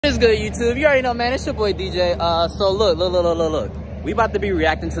What is good, YouTube? You already know, man. It's your boy DJ. So look. We about to be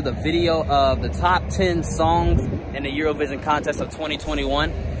reacting to the video of the top 10 songs in the Eurovision contest of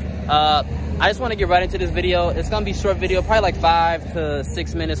 2021. I just want to get right into this video. It's gonna be a short video, probably like 5 to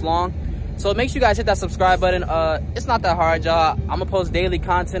 6 minutes long. So make sure you guys hit that subscribe button. It's not that hard, y'all. I'm gonna post daily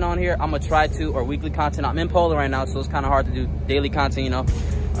content on here. I'm gonna try to, or weekly content. I'm in Poland right now, so it's kind of hard to do daily content, you know.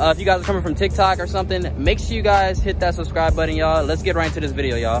 If you guys are coming from TikTok or something, make sure you guys hit that subscribe button, y'all. Let's get right into this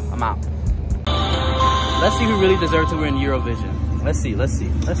video, y'all. I'm out. Let's see who really deserves to win Eurovision. Let's see.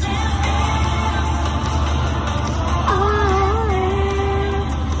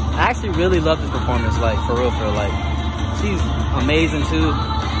 I actually really love this performance, like, for real. Like, she's amazing, too.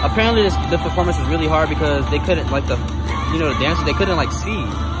 Apparently, this performance is really hard because they couldn't, like, the dancers, they couldn't, like, see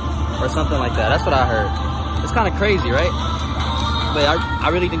or something like that. That's what I heard. It's kind of crazy, right? But I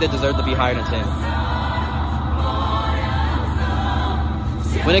really think they deserve to be higher than 10.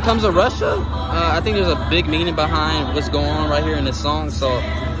 When it comes to Russia, I think there's a big meaning behind what's going on right here in this song. So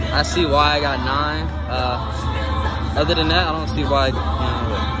I see why I got 9. Other than that, I don't see why.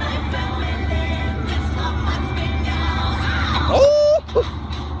 Oh!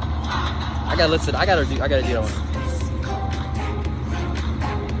 I gotta listen. I gotta do that one.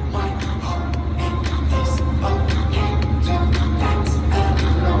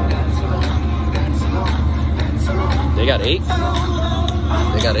 They got 8?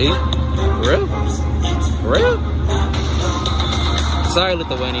 They got 8? For real? Sorry,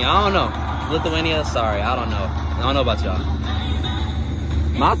 Lithuania. I don't know. Lithuania, sorry. I don't know. I don't know about y'all.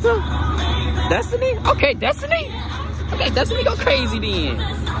 Malta? Destiny? Okay, Destiny? Okay, Destiny go crazy then.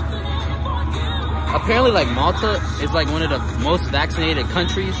 Apparently, like, Malta is, like, one of the most vaccinated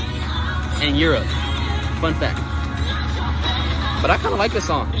countries in Europe. Fun fact. But I kind of like this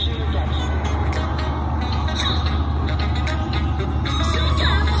song.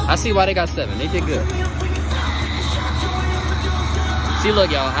 I see why they got 7. They did good. See, look,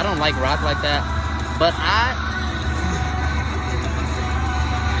 y'all, I don't like rock like that, but I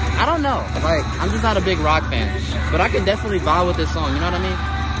don't know. Like, I'm just not a big rock fan, but I can definitely vibe with this song. You know what I mean?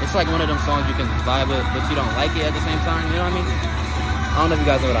 It's like one of them songs you can vibe with, but you don't like it at the same time. You know what I mean? I don't know if you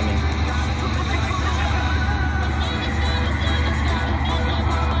guys know what I mean.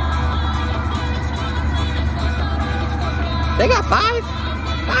 They got 5?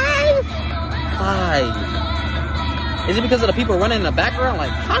 5. Is it because of the people running in the background?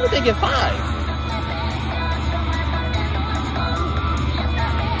 Like, how did they get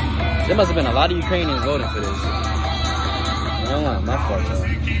 5? There must have been a lot of Ukrainians voting for this. Oh, my fault, though.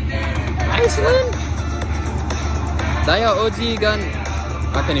 Iceland? Daya Oji Gun.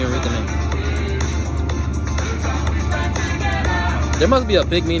 I can't even read the name. There must be a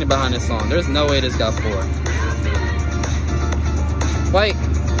big meaning behind this song. There's no way this got 4. Like,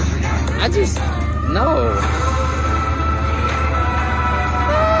 I just, no.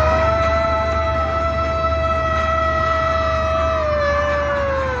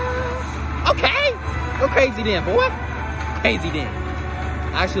 Okay. Go crazy then, boy. Crazy then.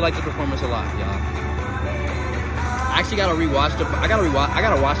 I actually like the performance a lot, y'all. I actually gotta rewatch I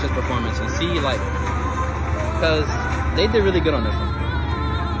gotta watch this performance and see, like, because they did really good on this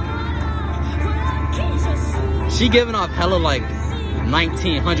one. She giving off hella, like,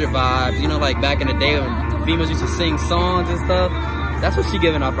 1900 vibes, you know, like back in the day when females used to sing songs and stuff. That's what she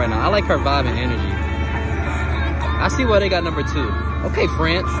giving off right now. I like her vibe and energy. I see why they got number 2. Okay,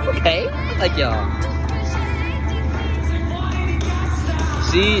 France. Okay, I like y'all.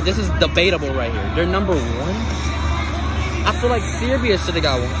 See, this is debatable right here. They're number 1. I feel like Serbia should have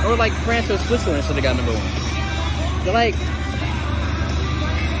got 1, or like France or Switzerland should have got number 1. They're like,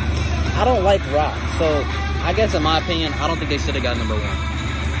 I don't like rock, so I guess in my opinion, I don't think they should have got number 1.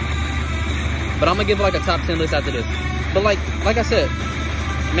 But I'm gonna give like a top 10 list after this. But like I said,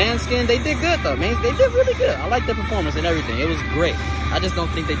 Måneskin, they did good though, man. They did really good. I like their performance and everything. It was great. I just don't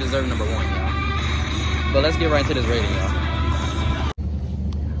think they deserve number 1, y'all. But let's get right into this rating, y'all.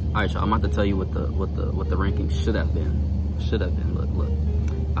 Alright, y'all, I'm about to tell you what the ranking should have been. Look.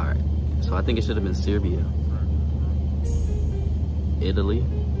 Alright. So I think it should have been Serbia, Italy,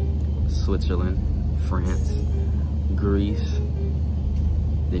 Switzerland, France, Greece,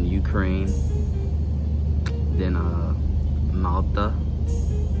 then Ukraine, then Malta,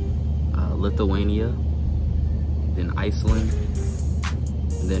 Lithuania, then Iceland,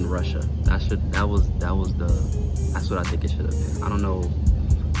 and then Russia. That's what I think it should have been. I don't know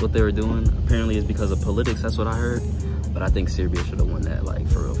what they were doing. Apparently it's because of politics, that's what I heard. But I think Serbia should have won that, like,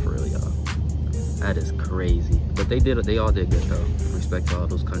 for real, y'all. That is crazy. But they all did good though. Respect to all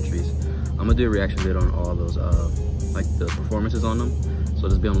those countries. I'm gonna do a reaction video on all those like the performances on them. So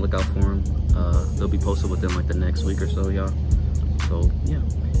just be on the lookout for them. They'll be posted within like the next week or so, y'all. So yeah,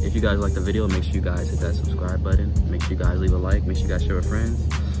 if you guys like the video, make sure you guys hit that subscribe button. Make sure you guys leave a like. Make sure you guys share with friends.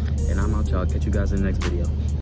 And I'm out, y'all. Catch you guys in the next video.